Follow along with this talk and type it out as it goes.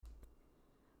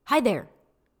Hi there.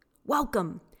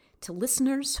 Welcome to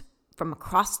listeners from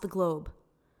across the globe.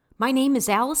 My name is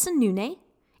Allison Nune,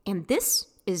 and this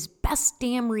is Best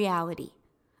Damn Reality,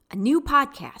 a new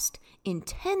podcast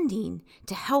intending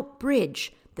to help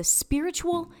bridge the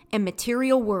spiritual and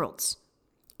material worlds.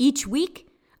 Each week,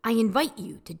 I invite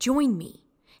you to join me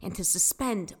and to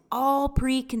suspend all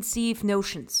preconceived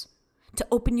notions, to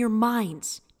open your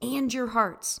minds and your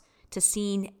hearts to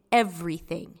seeing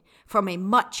everything from a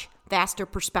much vaster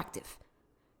perspective.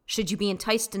 Should you be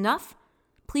enticed enough,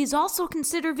 please also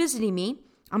consider visiting me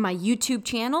on my YouTube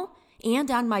channel and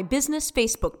on my business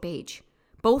Facebook page,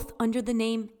 both under the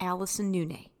name Allison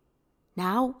Nune.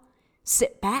 Now,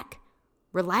 sit back,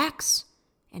 relax,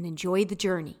 and enjoy the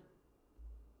journey.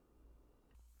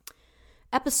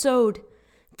 Episode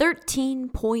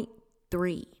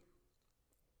 13.3.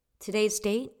 Today's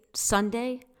date,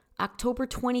 Sunday, October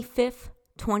 25th,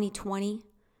 2020,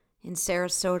 in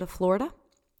Sarasota, Florida.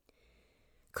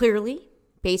 Clearly,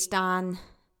 based on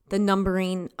the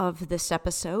numbering of this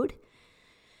episode,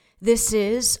 this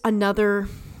is another,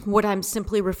 what I'm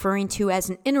simply referring to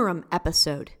as an interim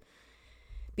episode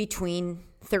between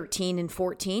 13 and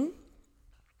 14.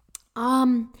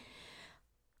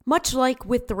 Much like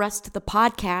with the rest of the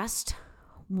podcast,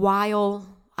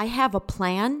 while I have a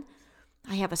plan,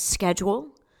 I have a schedule,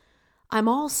 I'm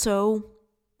also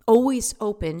always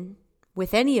open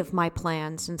with any of my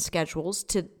plans and schedules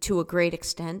to a great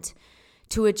extent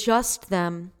to adjust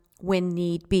them when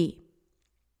need be.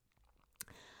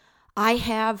 I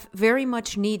have very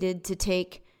much needed to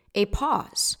take a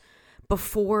pause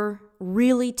before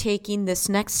really taking this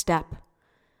next step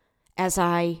as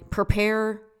I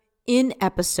prepare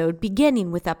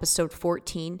beginning with episode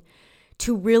 14,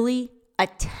 to really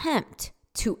attempt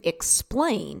to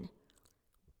explain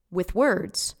with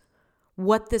words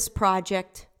what this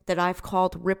project that I've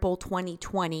called Ripple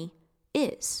 2020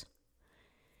 is.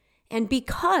 And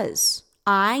because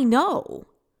I know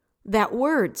that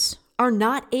words are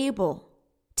not able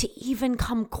to even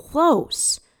come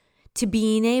close to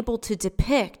being able to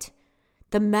depict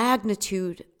the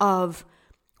magnitude of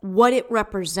what it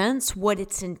represents, what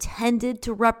it's intended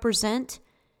to represent,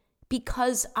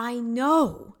 because I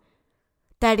know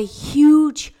that a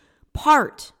huge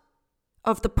part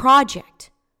of the project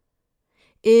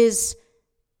is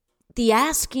the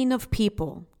asking of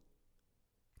people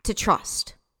to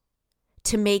trust,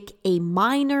 to make a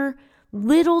minor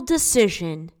little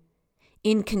decision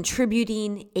in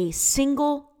contributing a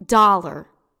single dollar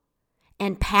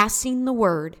and passing the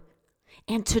word,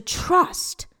 and to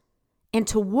trust and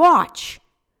to watch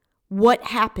what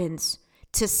happens,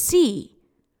 to see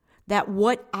that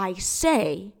what I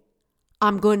say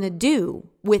I'm going to do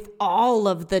with all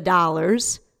of the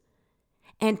dollars,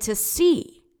 and to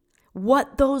see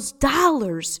what those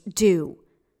dollars do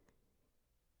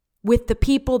with the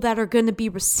people that are going to be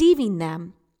receiving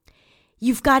them.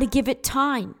 You've got to give it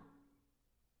time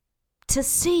to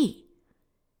see.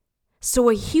 So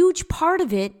a huge part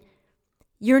of it,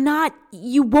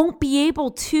 you won't be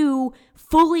able to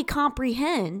fully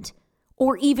comprehend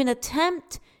or even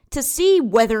attempt to see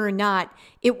whether or not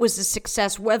it was a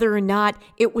success, whether or not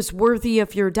it was worthy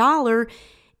of your dollar,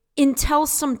 until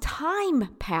some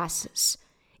time passes.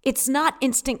 It's not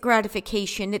instant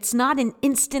gratification. It's not an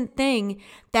instant thing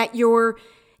that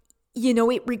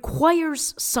it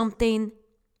requires something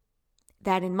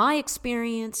that, in my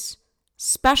experience,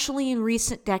 especially in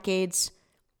recent decades,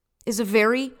 is a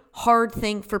very hard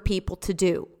thing for people to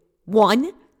do.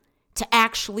 1, to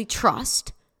actually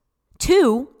trust.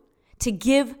 2, to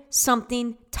give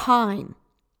something time.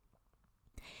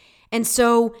 And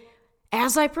so,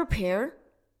 as I prepare,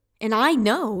 and I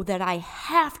know that I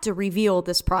have to reveal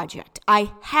this project,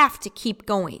 I have to keep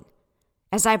going,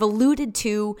 as I've alluded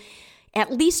to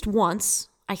at least once,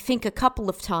 I think a couple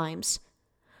of times.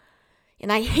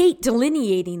 And I hate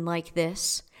delineating like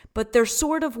this, but they're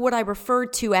sort of what I refer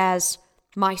to as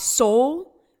my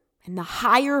soul and the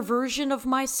higher version of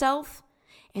myself,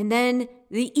 and then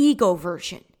the ego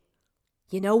version.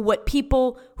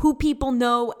 Who people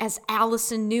know as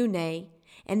Allison Nune,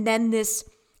 and then this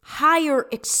higher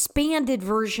expanded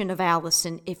version of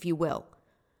Allison, if you will,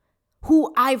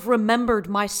 who I've remembered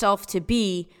myself to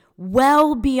be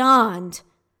well beyond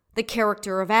the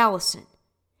character of Allison.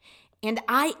 And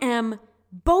I am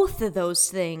both of those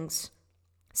things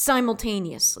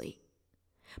simultaneously.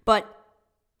 But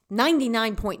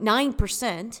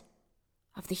 99.9%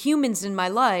 of the humans in my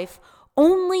life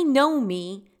only know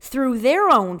me through their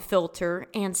own filter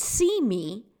and see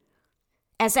me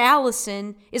as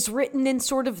Allison is written in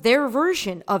sort of their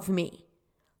version of me.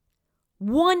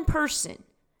 One person,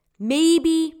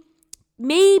 maybe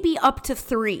up to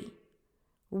 3,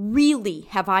 really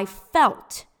have I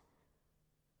felt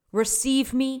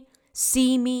receive me,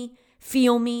 see me,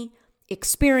 feel me,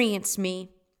 experience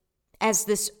me as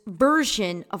this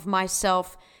version of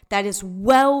myself that is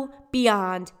well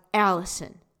beyond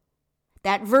Allison.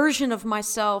 That version of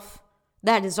myself,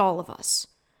 that is all of us.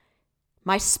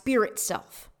 My spirit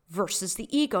self versus the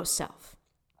ego self.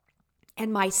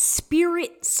 And my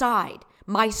spirit side,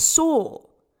 my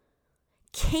soul,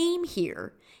 came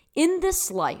here in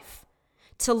this life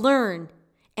to learn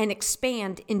and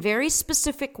expand in very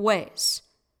specific ways.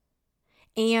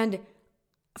 And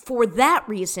for that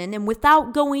reason, and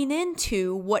without going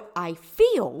into what I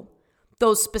feel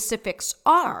those specifics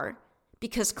are,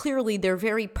 because clearly they're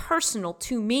very personal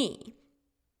to me,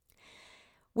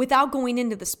 without going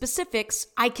into the specifics,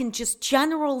 I can just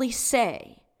generally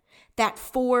say that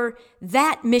for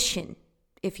that mission,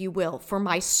 if you will, for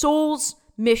my soul's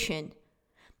mission,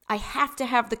 I have to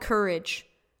have the courage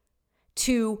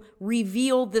to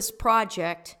reveal this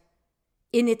project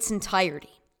in its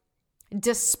entirety,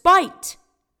 despite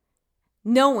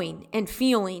knowing and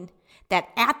feeling that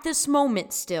at this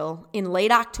moment still, in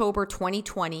late October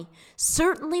 2020,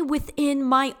 certainly within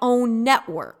my own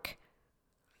network,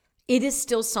 it is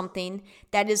still something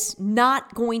that is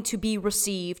not going to be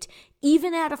received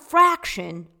even at a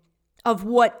fraction of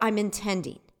what I'm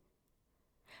intending.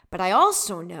 But I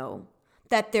also know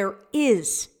that there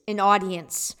is an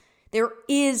audience, there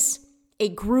is a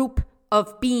group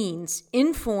of beings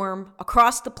in form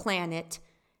across the planet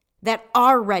that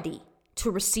are ready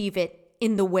to receive it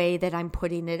in the way that I'm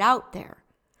putting it out there.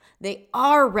 They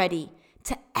are ready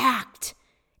to act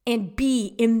and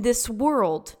be in this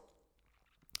world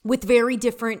with very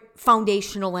different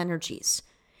foundational energies,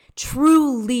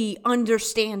 truly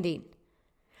understanding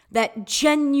that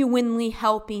genuinely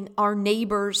helping our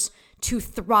neighbors to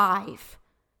thrive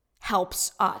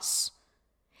helps us.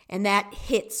 And that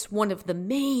hits one of the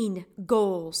main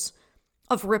goals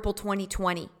of Ripple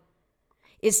 2020,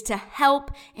 is to help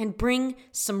and bring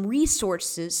some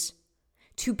resources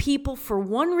to people for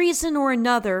one reason or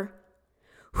another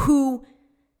who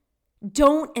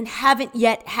don't and haven't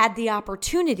yet had the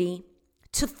opportunity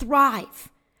to thrive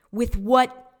with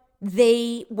what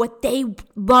they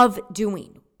love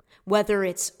doing, whether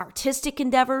it's artistic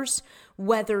endeavors,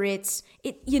 whether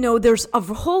there's a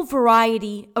whole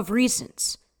variety of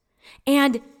reasons.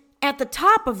 And at the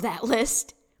top of that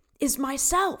list is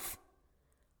myself.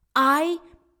 I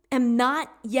am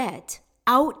not yet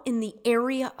out in the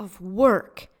area of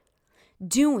work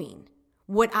doing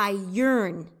what I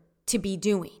yearn to be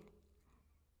doing.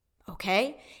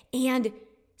 Okay? And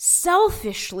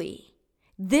selfishly,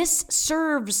 this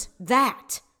serves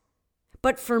that.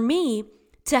 But for me,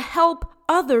 to help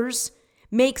others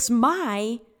makes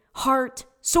my heart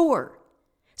soar.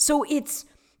 So it's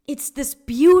this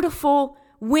beautiful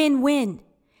win-win,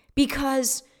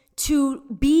 because to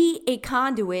be a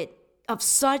conduit of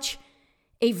such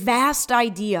a vast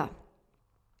idea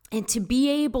and to be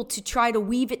able to try to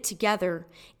weave it together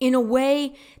in a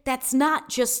way that's not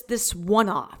just this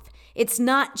one-off. It's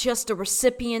not just a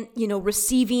recipient,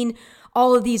 receiving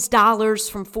all of these dollars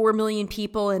from 4 million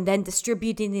people and then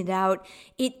distributing it out.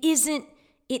 It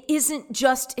isn't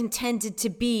just intended to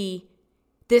be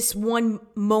this one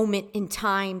moment in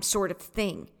time sort of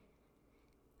thing.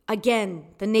 Again,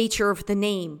 the nature of the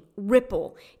name,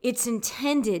 Ripple, it's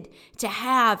intended to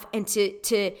have and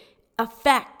to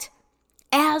affect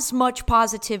as much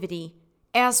positivity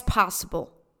as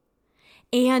possible.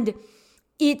 And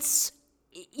it's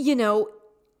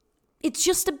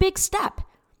just a big step.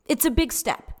 It's a big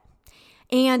step.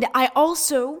 And I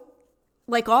also,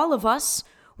 like all of us,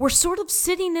 we're sort of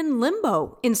sitting in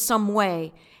limbo in some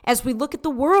way as we look at the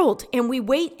world and we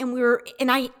wait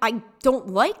and I don't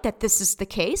like that this is the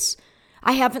case.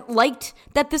 I haven't liked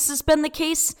that this has been the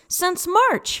case since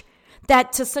March,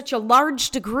 that to such a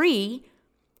large degree,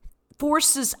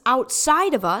 forces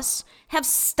outside of us have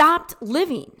stopped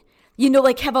living,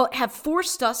 have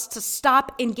forced us to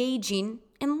stop engaging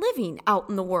and living out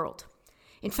in the world.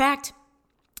 In fact,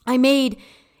 I made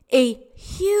a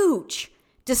huge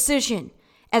decision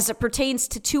as it pertains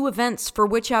to 2 events for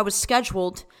which I was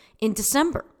scheduled in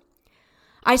December.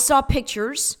 I saw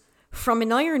pictures from an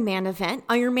Ironman event.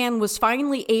 Ironman was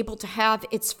finally able to have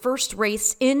its first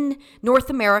race in North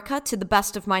America, to the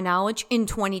best of my knowledge, in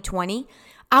 2020,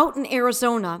 out in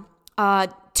Arizona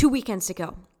 2 weekends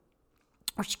ago.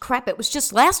 Or crap, it was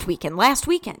just last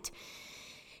weekend.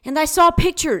 And I saw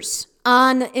pictures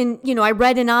I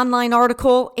read an online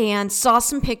article and saw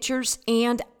some pictures,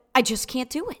 and I just can't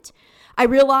do it. I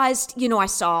realized, I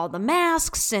saw the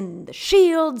masks and the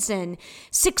shields and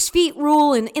 6 feet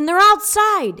rule, and they're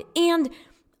outside. And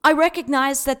I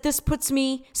recognize that this puts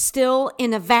me still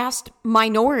in a vast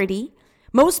minority.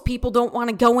 Most people don't want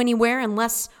to go anywhere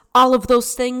unless all of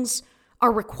those things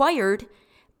are required.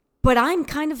 But I'm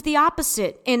kind of the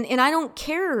opposite. And I don't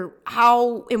care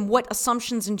how and what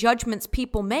assumptions and judgments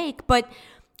people make, but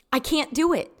I can't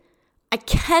do it. I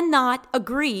cannot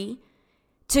agree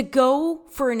to go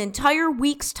for an entire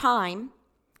week's time,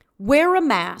 wear a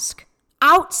mask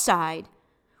outside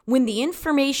when the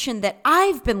information that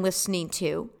I've been listening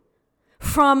to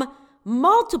from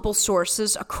multiple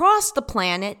sources across the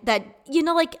planet that,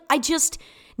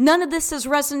 none of this has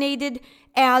resonated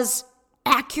as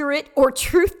accurate or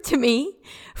truth to me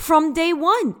from day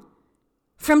one.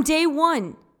 From day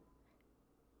one,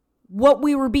 what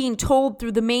we were being told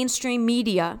through the mainstream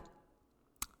media,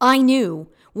 I knew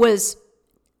was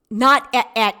not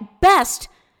at best,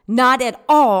 not at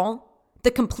all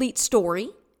the complete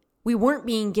story. We weren't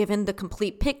being given the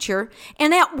complete picture,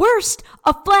 and at worst,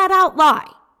 a flat out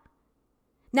lie.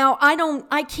 Now,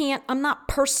 I'm not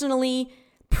personally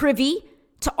privy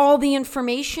to all the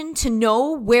information to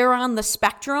know where on the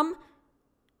spectrum,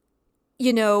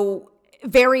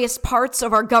 various parts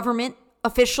of our government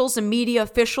officials and media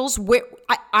officials,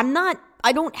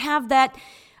 I don't have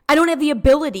the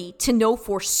ability to know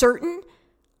for certain,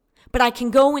 but I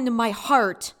can go into my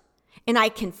heart and I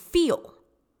can feel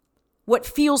what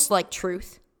feels like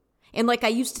truth. And like I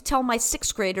used to tell my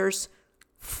sixth graders,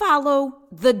 follow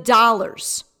the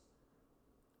dollars.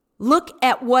 Look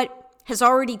at what has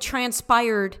already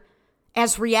transpired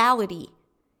as reality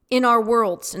in our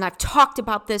worlds. And I've talked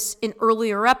about this in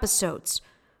earlier episodes.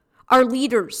 Our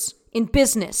leaders in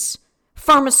business,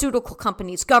 pharmaceutical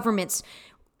companies, governments,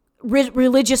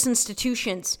 religious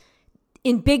institutions,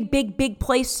 in big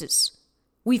places,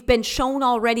 we've been shown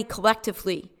already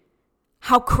collectively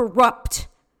how corrupt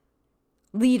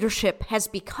leadership has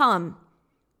become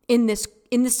in this,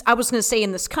 I was going to say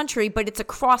in this country, but it's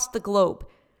across the globe.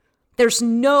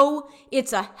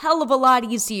 It's a hell of a lot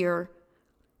easier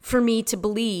for me to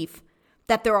believe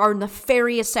that there are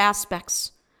nefarious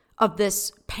aspects of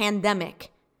this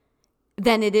pandemic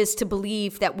than it is to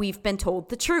believe that we've been told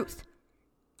the truth.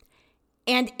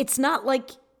 And it's not like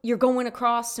you're going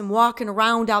across and walking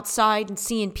around outside and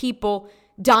seeing people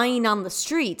dying on the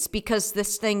streets because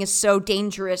this thing is so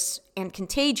dangerous and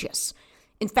contagious.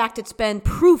 In fact, it's been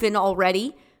proven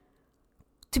already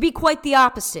to be quite the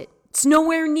opposite. It's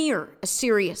nowhere near as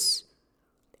serious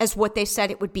as what they said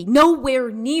it would be.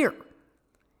 Nowhere near.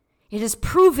 It has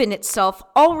proven itself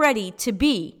already to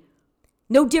be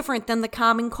no different than the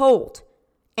common cold.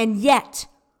 And yet,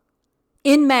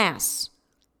 en masse,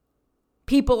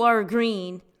 people are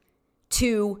agreeing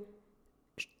to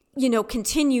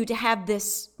continue to have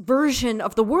this version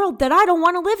of the world that I don't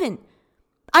want to live in.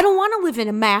 I don't want to live in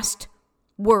a masked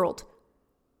world.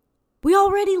 We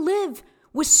already live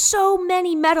with so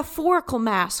many metaphorical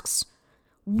masks.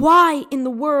 Why in the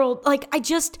world? I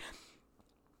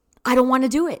don't want to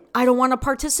do it. I don't want to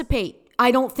participate.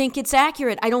 I don't think it's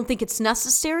accurate. I don't think it's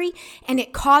necessary. And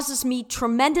it causes me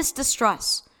tremendous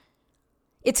distress.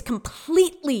 It's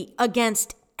completely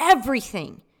against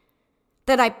everything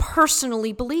that I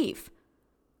personally believe.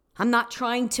 I'm not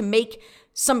trying to make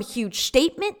some huge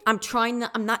statement. I'm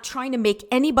not trying to make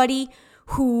anybody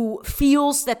who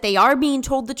feels that they are being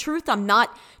told the truth. I'm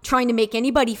not trying to make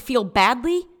anybody feel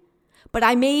badly, but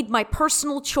I made my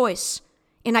personal choice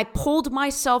and I pulled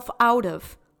myself out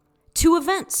of 2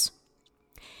 events.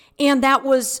 And that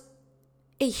was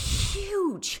a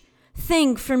huge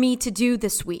thing for me to do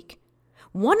this week.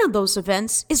 One of those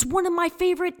events is one of my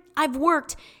favorite I've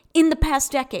worked in the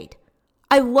past decade.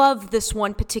 I love this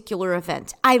one particular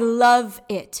event. I love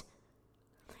it.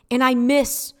 And I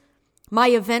miss my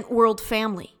event world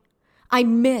family. I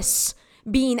miss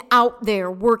being out there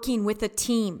working with a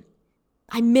team.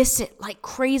 I miss it like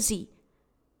crazy.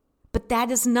 But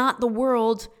that is not the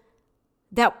world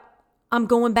that I'm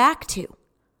going back to.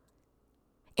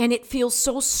 And it feels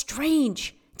so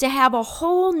strange to have a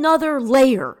whole nother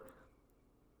layer,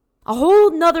 a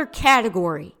whole nother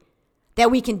category that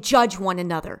we can judge one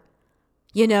another.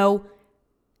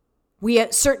 We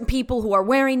have certain people who are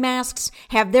wearing masks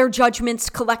have their judgments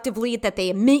collectively that they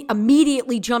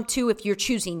immediately jump to if you're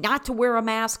choosing not to wear a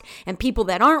mask. And people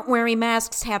that aren't wearing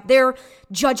masks have their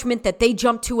judgment that they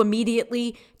jump to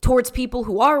immediately towards people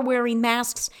who are wearing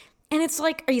masks. And it's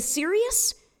like, are you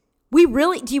serious? Do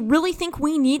you really think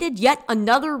we needed yet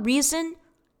another reason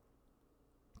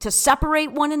to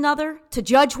separate one another, to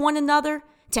judge one another,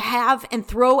 to have and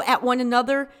throw at one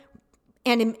another?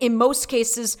 And in most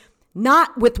cases,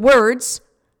 not with words,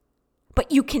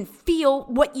 but you can feel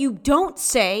what you don't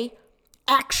say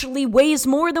actually weighs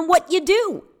more than what you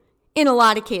do. in a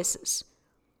lot of cases.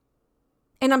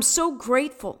 And I'm so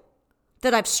grateful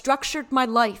that I've structured my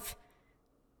life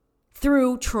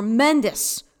through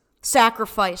tremendous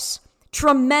sacrifice,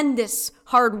 tremendous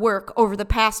hard work over the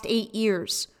past 8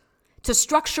 years to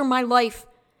structure my life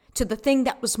to the thing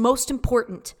that was most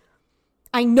important.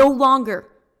 I no longer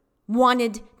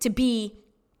wanted to be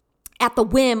at the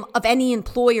whim of any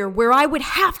employer where I would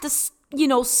have to,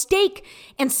 stake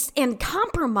and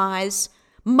compromise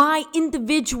my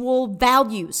individual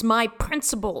values, my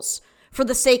principles for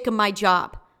the sake of my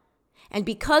job. And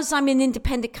because I'm an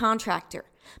independent contractor,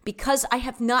 because I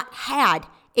have not had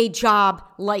a job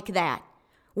like that,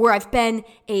 where I've been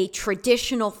a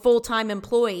traditional full-time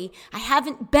employee, I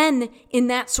haven't been in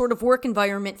that sort of work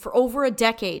environment for over a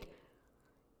decade.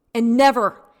 And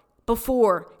never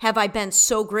before have I been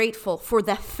so grateful for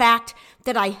the fact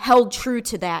that I held true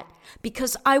to that,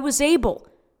 because I was able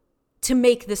to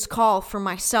make this call for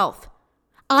myself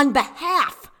on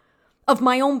behalf of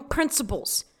my own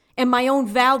principles and my own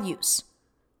values.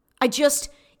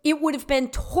 It would have been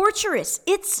torturous.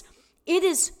 It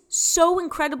is so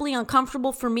incredibly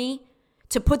uncomfortable for me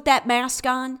to put that mask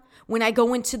on when I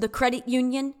go into the credit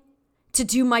union to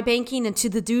do my banking and to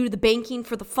do the banking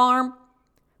for the farm,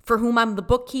 for whom I'm the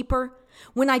bookkeeper.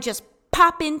 When I just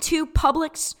pop into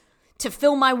Publix to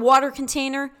fill my water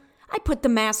container, I put the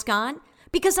mask on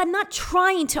because I'm not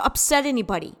trying to upset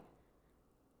anybody.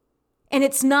 And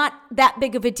it's not that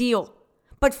big of a deal.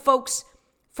 But folks,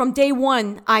 from day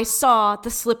one, I saw the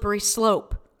slippery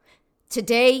slope.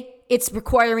 Today, it's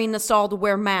requiring us all to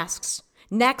wear masks.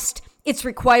 Next, it's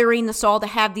requiring us all to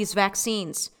have these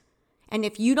vaccines. And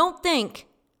if you don't think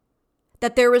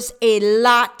that there is a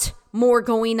lot more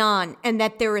going on and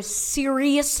that there is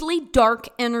seriously dark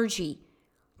energy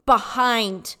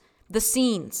behind the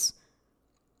scenes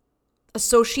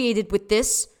associated with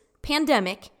this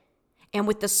pandemic and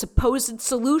with the supposed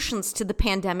solutions to the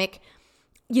pandemic,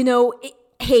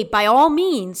 hey, by all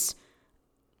means,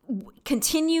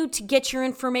 continue to get your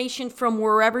information from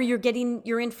wherever you're getting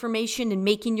your information and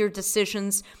making your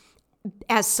decisions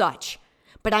as such.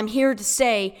 But I'm here to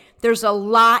say there's a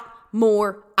lot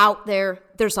more out there.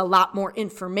 There's a lot more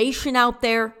information out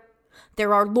there.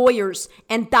 There are lawyers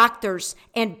and doctors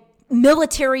and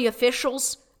military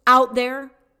officials out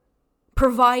there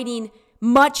providing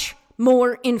much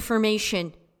more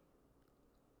information.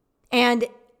 And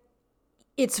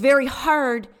it's very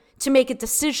hard to make a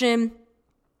decision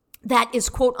that is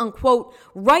quote unquote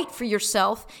right for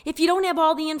yourself if you don't have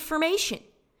all the information.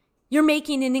 You're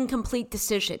making an incomplete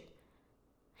decision.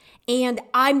 And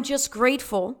I'm just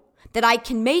grateful that I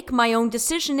can make my own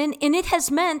decision. And it has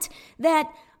meant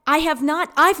that I've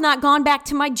not gone back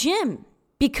to my gym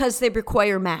because they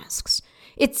require masks.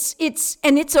 It's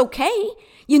okay.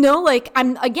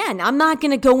 I'm not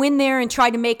going to go in there and try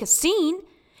to make a scene.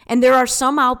 And there are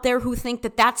some out there who think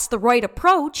that that's the right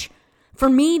approach. For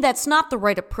me, that's not the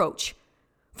right approach.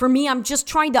 For me, I'm just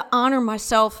trying to honor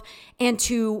myself and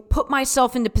to put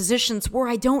myself into positions where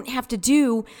I don't have to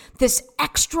do this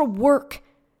extra work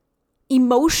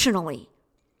emotionally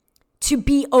to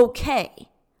be okay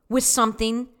with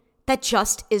something that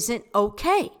just isn't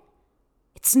okay.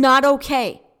 It's not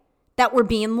okay that we're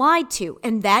being lied to,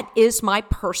 and that is my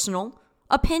personal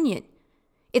opinion.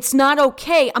 It's not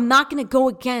okay. I'm not going to go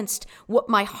against what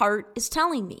my heart is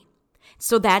telling me.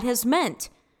 So that has meant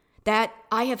that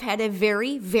I have had a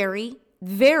very, very,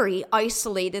 very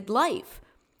isolated life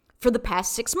for the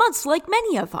past 6 months, like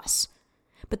many of us.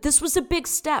 But this was a big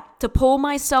step to pull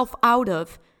myself out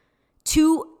of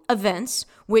 2 events,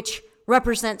 which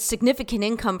represent significant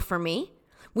income for me,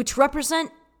 which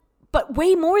represent, but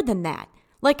way more than that.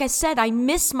 Like I said, I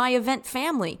miss my event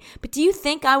family. But do you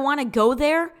think I want to go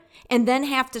there and then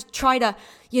have to try to,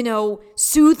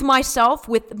 soothe myself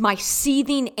with my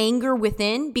seething anger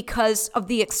within because of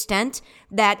the extent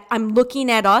that I'm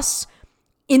looking at us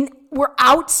we're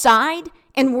outside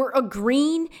and we're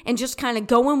agreeing and just kind of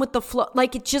going with the flow.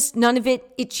 Like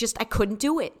I couldn't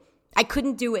do it. I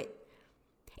couldn't do it.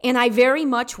 And I very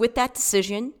much, with that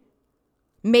decision,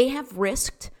 may have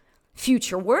risked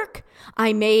future work.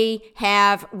 I may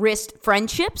have risked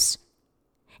friendships.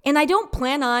 And I don't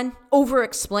plan on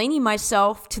over-explaining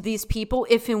myself to these people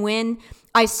if and when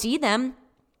I see them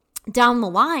down the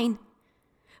line.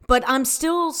 But I'm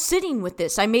still sitting with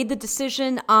this. I made the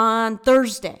decision on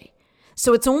Thursday.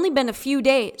 So it's only been a few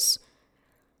days.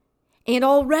 And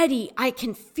already I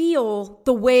can feel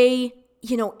the way,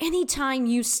 anytime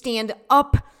you stand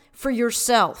up for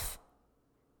yourself,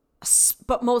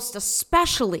 but most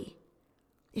especially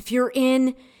if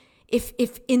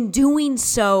in doing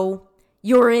so,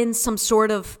 you're in some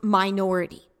sort of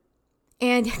minority.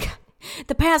 And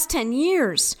The past 10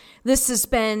 years, this has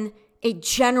been a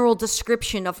general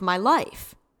description of my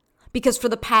life. Because for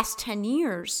the past 10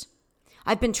 years,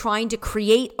 I've been trying to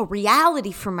create a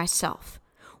reality for myself,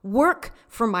 work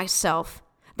for myself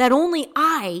that only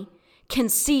I can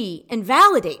see and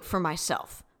validate for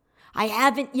myself. I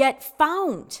haven't yet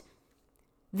found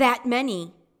that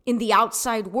many in the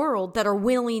outside world that are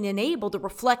willing and able to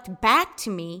reflect back to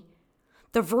me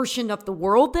the version of the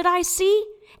world that I see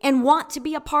and want to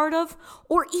be a part of,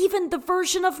 or even the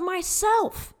version of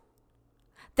myself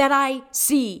that I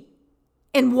see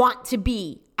and want to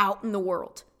be out in the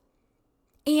world.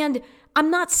 And I'm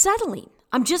not settling.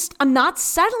 I'm not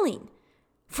settling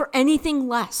for anything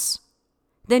less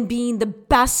than being the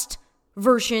best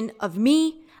version of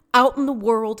me out in the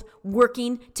world,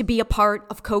 working to be a part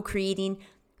of co-creating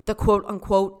the quote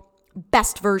unquote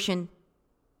best version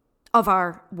of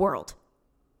our world.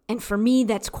 And for me,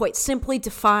 that's quite simply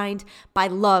defined by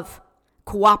love,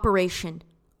 cooperation,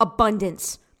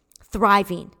 abundance,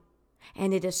 thriving.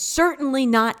 And it is certainly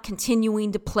not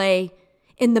continuing to play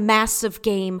in the massive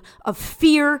game of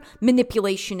fear,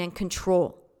 manipulation, and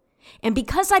control. And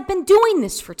because I've been doing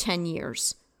this for 10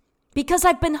 years, because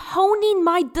I've been honing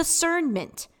my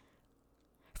discernment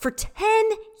for 10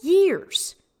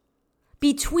 years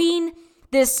between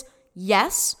this,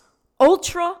 yes,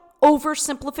 ultra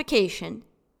oversimplification,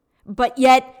 but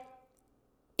yet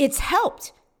it's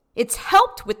helped. It's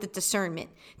helped with the discernment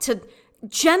to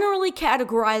generally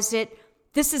categorize it.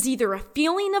 This is either a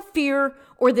feeling of fear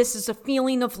or this is a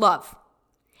feeling of love.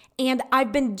 And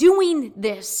I've been doing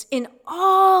this in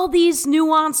all these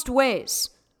nuanced ways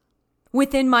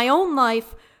within my own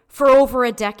life for over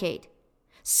a decade.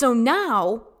 So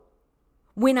now,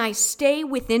 when I stay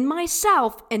within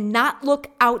myself and not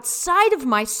look outside of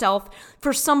myself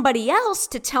for somebody else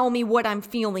to tell me what I'm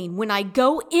feeling, when I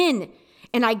go in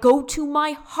and I go to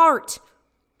my heart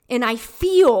and I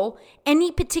feel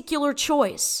any particular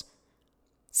choice,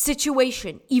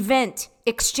 situation, event,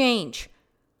 exchange,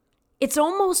 it's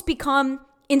almost become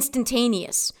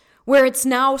instantaneous, where it's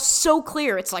now so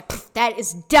clear. It's like, that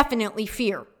is definitely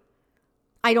fear.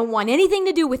 I don't want anything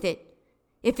to do with it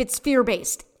if it's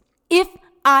fear-based, if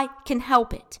I can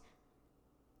help it.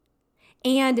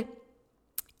 And,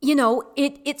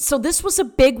 so this was a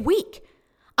big week.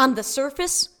 On the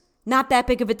surface, not that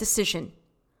big of a decision.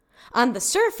 On the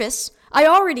surface, I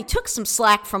already took some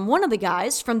slack from one of the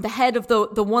guys, from the head of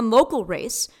the one local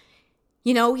race.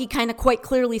 He kind of quite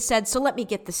clearly said, so let me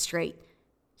get this straight.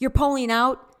 You're pulling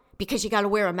out because you got to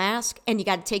wear a mask and you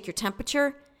got to take your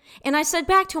temperature. And I said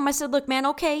back to him, I said, look, man,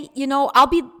 okay,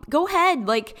 go ahead.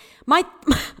 Like my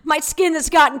skin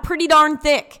has gotten pretty darn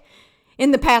thick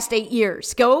in the past 8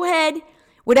 years. Go ahead.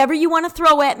 Whatever you want to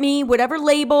throw at me, whatever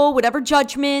label, whatever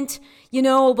judgment,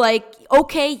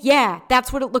 okay, yeah,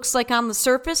 that's what it looks like on the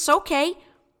surface. Okay.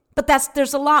 But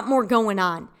there's a lot more going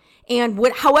on. And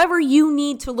however you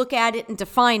need to look at it and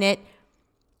define it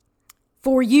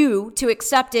for you to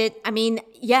accept it,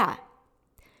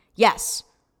 yes.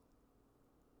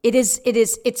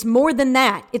 It's more than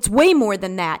that. It's way more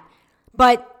than that.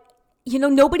 But,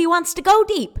 nobody wants to go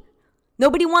deep.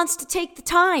 Nobody wants to take the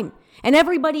time. And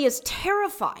everybody is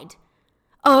terrified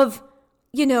of,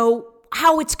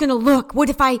 how it's going to look. What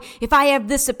if I have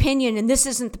this opinion and this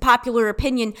isn't the popular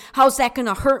opinion? How's that going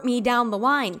to hurt me down the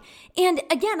line? And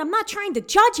again, I'm not trying to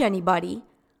judge anybody.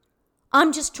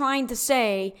 I'm just trying to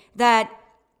say that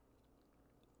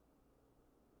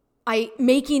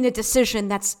making a decision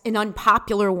that's an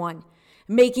unpopular one,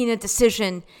 making a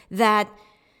decision that,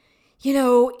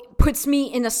 puts me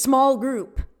in a small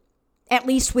group, at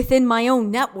least within my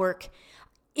own network,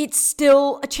 it's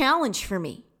still a challenge for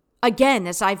me. Again,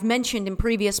 as I've mentioned in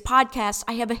previous podcasts,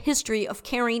 I have a history of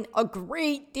caring a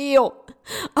great deal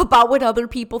about what other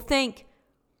people think.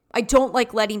 I don't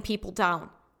like letting people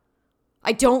down.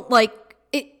 I don't like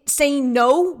it. Saying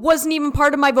no wasn't even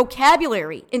part of my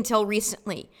vocabulary until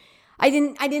recently. I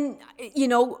didn't,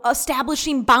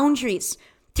 establishing boundaries,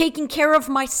 taking care of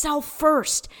myself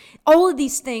first. All of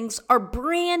these things are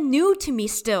brand new to me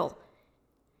still.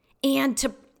 And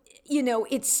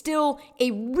it's still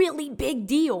a really big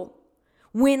deal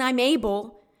when I'm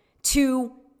able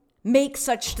to make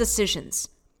such decisions.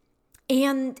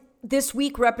 And this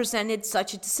week represented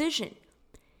such a decision.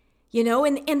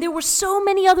 And there were so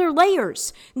many other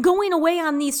layers. Going away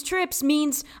on these trips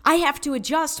means I have to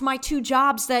adjust my 2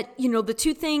 jobs that, the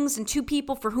 2 things and 2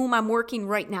 people for whom I'm working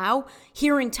right now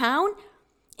here in town.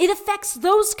 It affects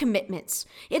those commitments.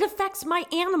 It affects my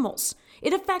animals.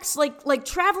 It affects like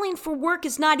traveling for work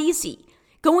is not easy.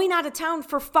 Going out of town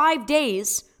for 5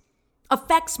 days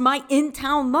affects my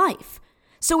in-town life.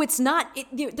 So it's not,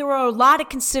 there are a lot of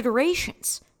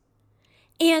considerations.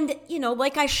 And,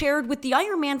 like I shared with the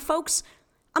Ironman folks,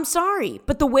 I'm sorry,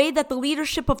 but the way that the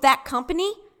leadership of that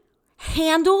company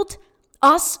handled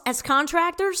us as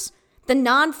contractors, the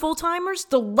non-full-timers,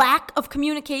 the lack of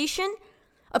communication,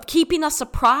 of keeping us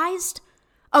apprised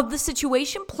of the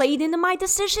situation played into my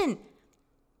decision.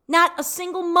 Not a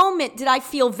single moment did I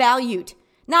feel valued.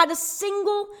 Not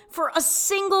for a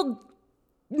single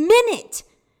minute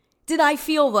did I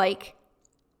feel like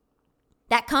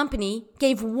that company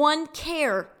gave one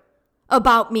care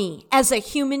about me as a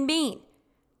human being.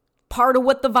 Part of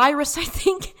what the virus, I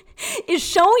think, is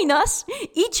showing us,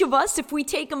 each of us, if we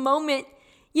take a moment,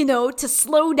 to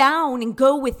slow down and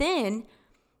go within,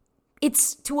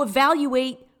 it's to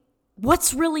evaluate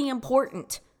what's really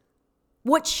important,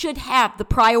 what should have the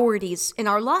priorities in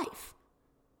our life.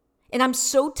 And I'm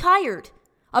so tired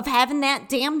of having that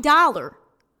damn dollar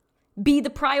be the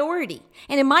priority.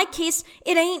 And in my case,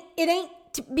 it ain't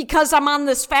because I'm on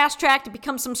this fast track to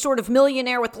become some sort of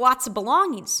millionaire with lots of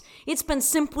belongings. It's been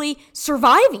simply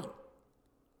surviving.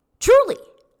 Truly,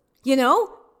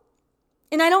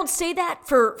 And I don't say that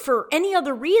for any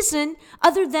other reason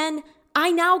other than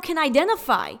I now can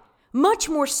identify, much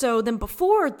more so than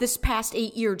before this past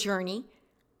 8-year journey,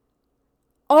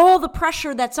 all the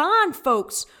pressure that's on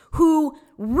folks who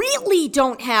really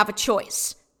don't have a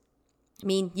choice. I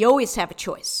mean, you always have a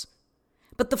choice.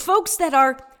 But the folks that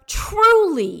are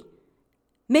truly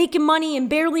making money and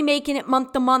barely making it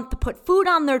month to month to put food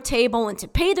on their table and to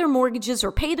pay their mortgages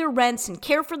or pay their rents and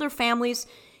care for their families,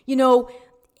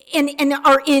 and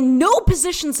are in no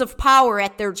positions of power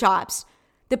at their jobs.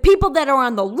 The people that are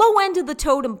on the low end of the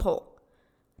totem pole,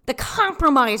 the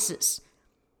compromises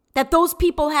that those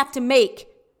people have to make,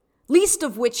 least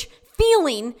of which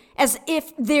feeling as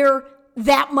if they're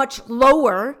that much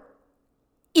lower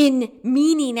in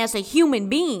meaning as a human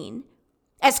being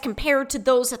as compared to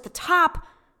those at the top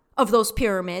of those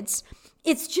pyramids,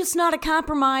 it's just not a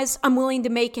compromise I'm willing to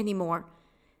make anymore.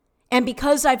 And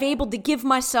because I've been able to give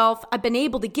myself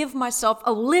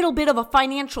a little bit of a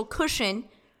financial cushion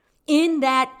in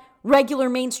that regular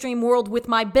mainstream world with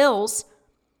my bills,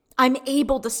 I'm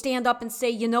able to stand up and say,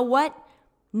 you know what?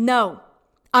 No,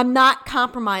 I'm not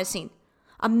compromising.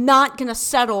 I'm not going to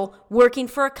settle working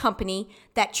for a company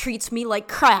that treats me like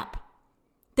crap.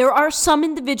 There are some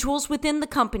individuals within the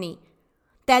company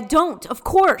that don't, of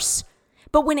course.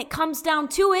 But when it comes down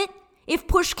to it, if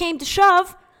push came to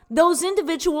shove, those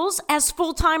individuals as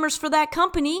full-timers for that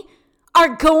company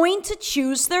are going to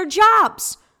choose their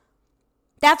jobs.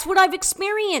 That's what I've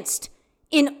experienced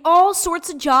in all sorts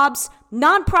of jobs,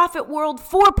 nonprofit world,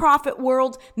 for-profit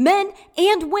world, men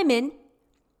and women.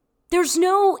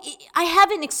 I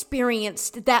haven't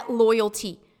experienced that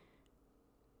loyalty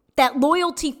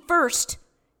first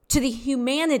to the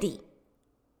humanity,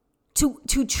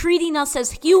 to treating us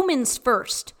as humans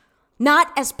first,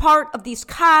 not as part of these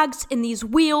cogs and these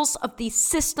wheels of these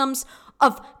systems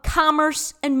of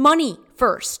commerce and money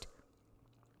first.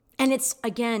 And it's,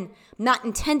 again, not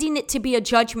intending it to be a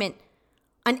judgment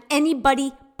on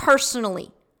anybody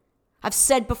personally. I've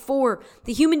said before,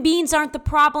 the human beings aren't the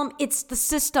problem, it's the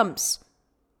systems.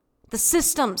 The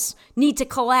systems need to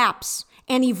collapse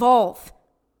and evolve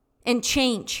and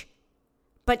change.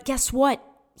 But guess what?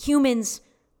 Humans,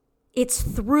 it's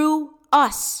through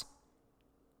us,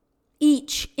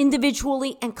 each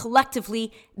individually and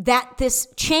collectively, that this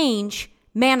change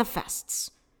manifests.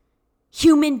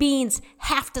 Human beings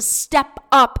have to step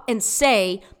up and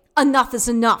say, enough is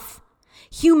enough.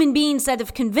 Human beings that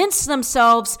have convinced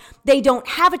themselves they don't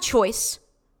have a choice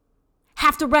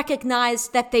have to recognize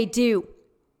that they do.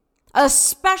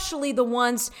 Especially the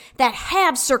ones that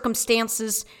have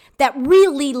circumstances that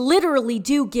really literally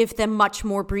do give them much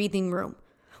more breathing room.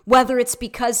 Whether it's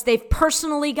because they've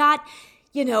personally got,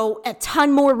 a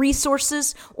ton more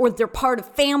resources, or they're part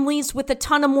of families with a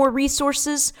ton of more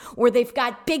resources, or they've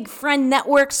got big friend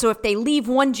networks, so if they leave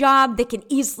one job, they can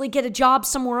easily get a job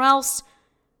somewhere else.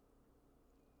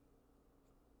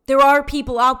 There are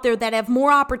people out there that have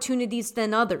more opportunities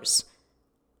than others.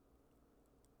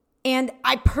 And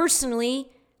I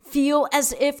personally feel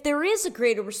as if there is a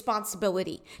greater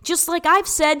responsibility. Just like I've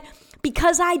said,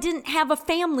 because I didn't have a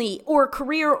family or a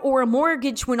career or a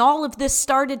mortgage when all of this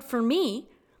started for me,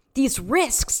 these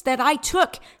risks that I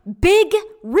took, big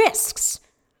risks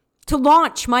to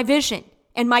launch my vision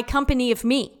and my company of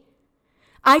me,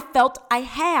 I felt I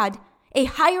had a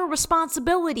higher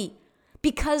responsibility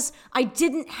because I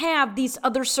didn't have these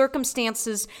other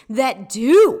circumstances that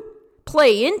do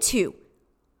play into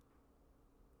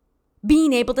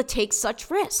being able to take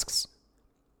such risks.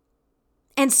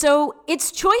 And so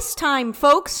it's choice time,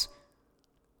 folks.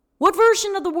 What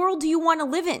version of the world do you want to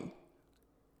live in?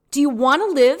 Do you want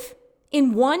to live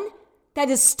in one that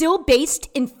is still based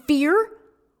in fear?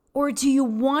 Or do you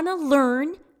want to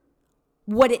learn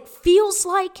what it feels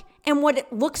like and what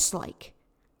it looks like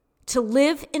to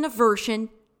live in a version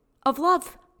of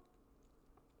love?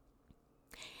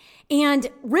 And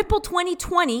Ripple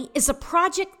 2020 is a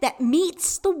project that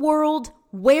meets the world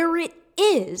where it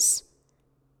is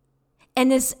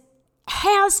and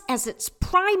has as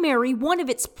one of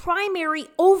its primary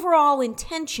overall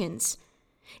intentions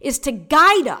is to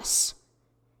guide us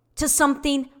to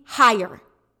something higher,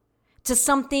 to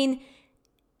something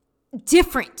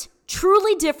different,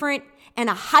 truly different, and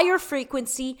a higher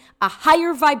frequency, a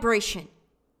higher vibration.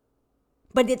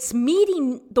 But it's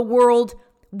meeting the world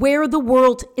where the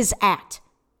world is at.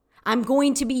 I'm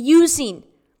going to be using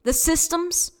the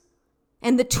systems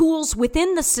and the tools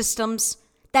within the systems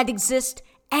that exist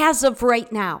as of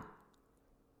right now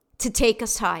to take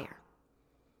us higher.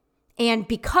 And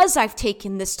because I've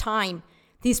taken this time,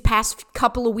 these past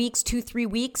couple of weeks, 2-3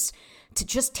 weeks, to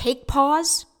just take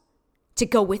pause, to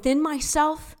go within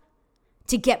myself,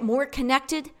 to get more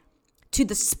connected to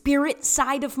the spirit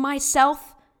side of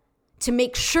myself, to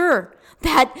make sure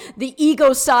that the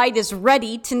ego side is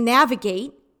ready to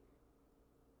navigate,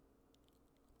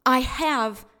 I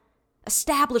have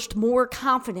established more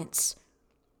confidence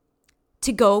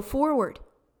to go forward.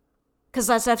 Because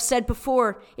as I've said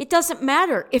before, it doesn't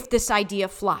matter if this idea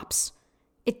flops.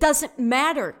 It doesn't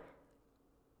matter.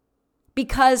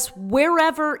 Because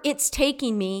wherever it's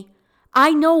taking me,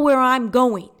 I know where I'm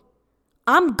going.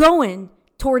 I'm going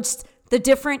towards the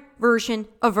different version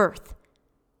of Earth.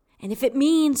 And if it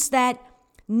means that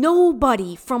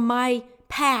nobody from my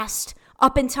past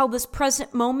up until this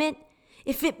present moment,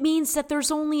 if it means that there's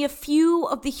only a few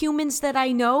of the humans that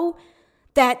I know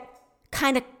that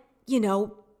kind of,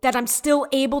 that I'm still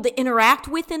able to interact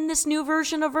with in this new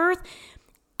version of Earth,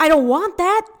 I don't want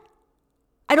that.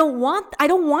 I don't want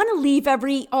to leave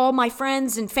all my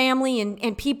friends and family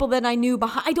and people that I knew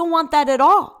behind. I don't want that at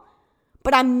all.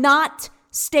 But I'm not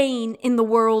staying in the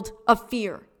world of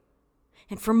fear.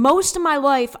 And for most of my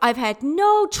life, I've had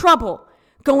no trouble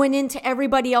going into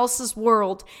everybody else's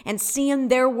world and seeing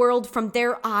their world from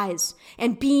their eyes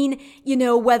and being,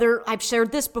 whether I've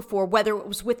shared this before, whether it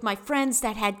was with my friends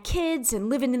that had kids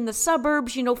and living in the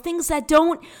suburbs, things that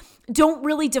don't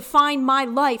really define my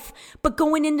life, but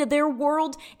going into their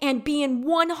world and being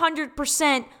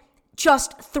 100%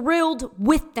 just thrilled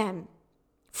with them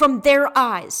from their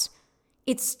eyes.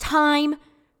 It's time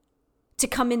to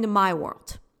come into my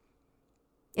world.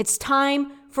 It's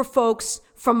time for folks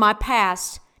from my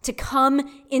past to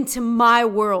come into my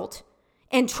world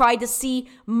and try to see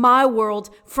my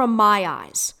world from my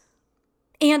eyes.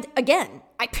 And again,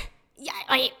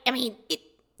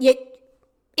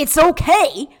 it's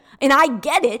okay, and I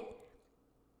get it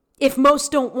if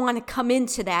most don't want to come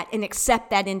into that and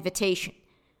accept that invitation.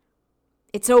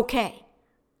 It's okay.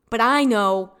 But I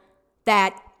know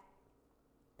that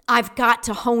I've got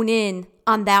to hone in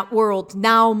on that world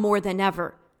now more than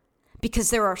ever, because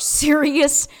there are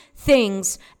serious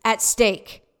things at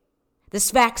stake.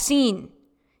 This vaccine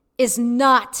is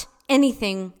not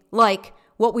anything like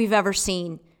what we've ever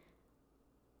seen.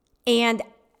 And,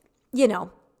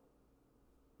 you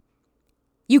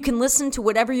can listen to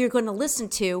whatever you're going to listen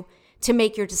to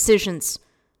make your decisions.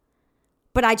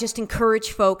 But I just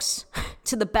encourage folks,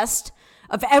 to the best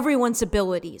of everyone's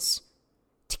abilities,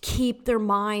 to keep their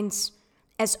minds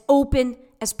as open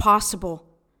as possible.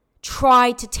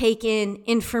 Try to take in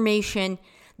information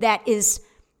that is,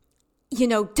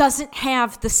 doesn't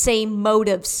have the same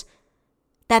motives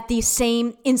that these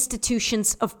same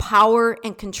institutions of power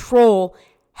and control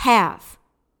have.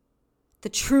 The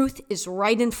truth is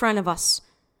right in front of us.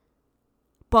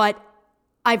 But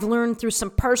I've learned through some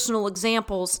personal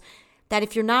examples that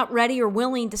if you're not ready or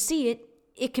willing to see it,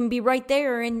 it can be right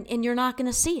there and you're not going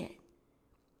to see it.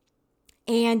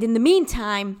 And in the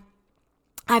meantime,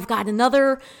 I've got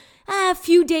another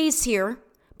few days here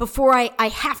before I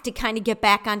have to kind of get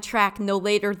back on track no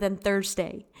later than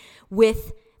Thursday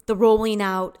with the rolling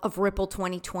out of Ripple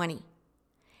 2020.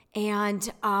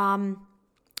 And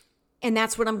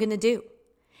that's what I'm going to do.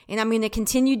 And I'm going to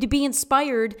continue to be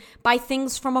inspired by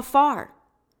things from afar.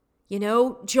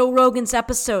 Joe Rogan's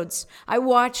episodes. I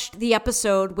watched the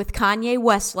episode with Kanye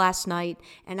West last night,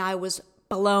 and I was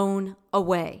blown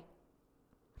away.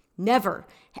 Never.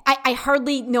 I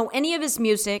hardly know any of his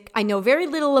music. I know very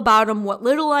little about him. What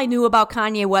little I knew about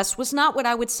Kanye West was not what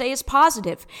I would say is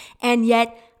positive. And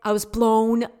yet, I was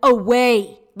blown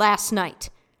away last night.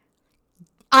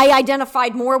 I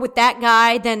identified more with that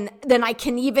guy than I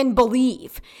can even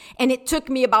believe. And it took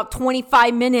me about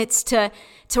 25 minutes to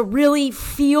really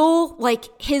feel like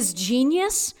his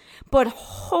genius. But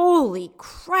holy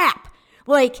crap.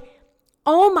 Like,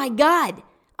 oh my God.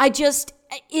 I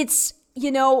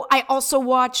also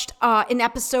watched an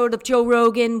episode of Joe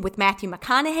Rogan with Matthew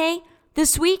McConaughey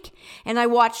this week. And I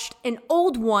watched an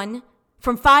old one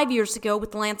from 5 years ago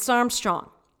with Lance Armstrong.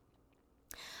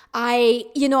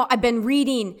 I've been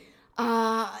reading,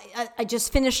 I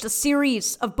just finished a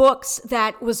series of books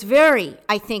that was very,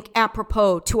 I think,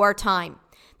 apropos to our time.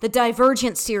 The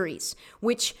Divergent series,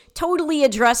 which totally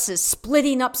addresses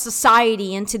splitting up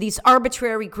society into these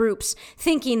arbitrary groups,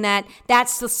 thinking that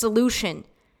that's the solution.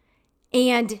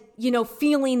 And,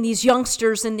 feeling these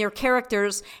youngsters and their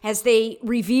characters as they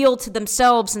reveal to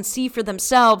themselves and see for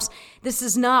themselves, this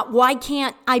is not, why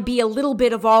can't I be a little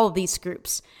bit of all of these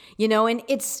groups? And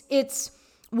it's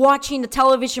watching a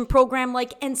television program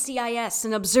like NCIS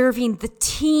and observing the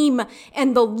team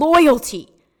and the loyalty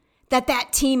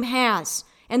that team has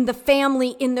and the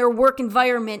family in their work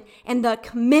environment and the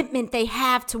commitment they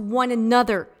have to one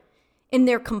another in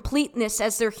their completeness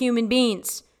as their human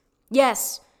beings.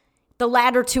 Yes, the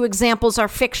latter two examples are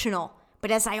fictional,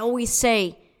 but as I always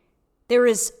say, there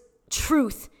is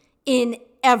truth in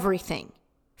everything,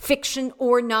 fiction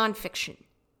or nonfiction.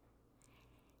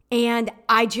 And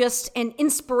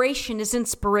inspiration is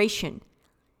inspiration.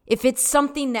 If it's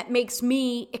something that makes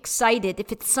me excited,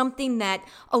 if it's something that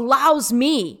allows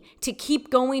me to keep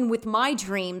going with my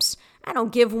dreams, I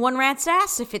don't give one rat's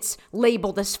ass if it's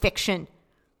labeled as fiction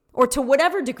or to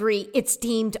whatever degree it's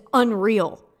deemed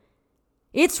unreal.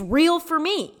 It's real for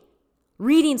me.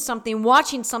 Reading something,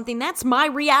 watching something, that's my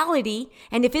reality.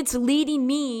 And if it's leading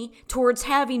me towards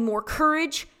having more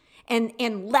courage and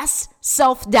less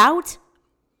self-doubt,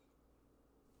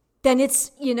 then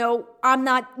it's,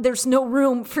 there's no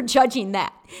room for judging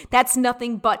that. That's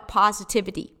nothing but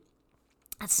positivity.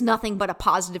 That's nothing but a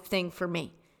positive thing for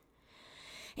me.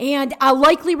 And I'll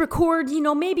likely record,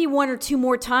 maybe one or two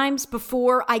more times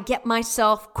before I get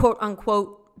myself, quote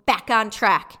unquote, back on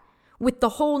track with the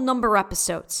whole number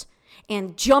episodes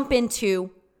and jump into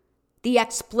the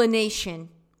explanation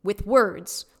with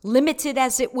words, limited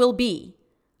as it will be,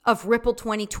 of Ripple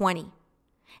 2020.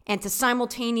 And to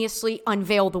simultaneously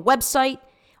unveil the website,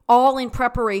 all in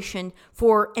preparation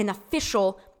for an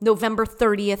official November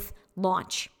 30th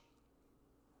launch.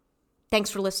 Thanks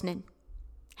for listening.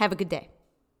 Have a good day.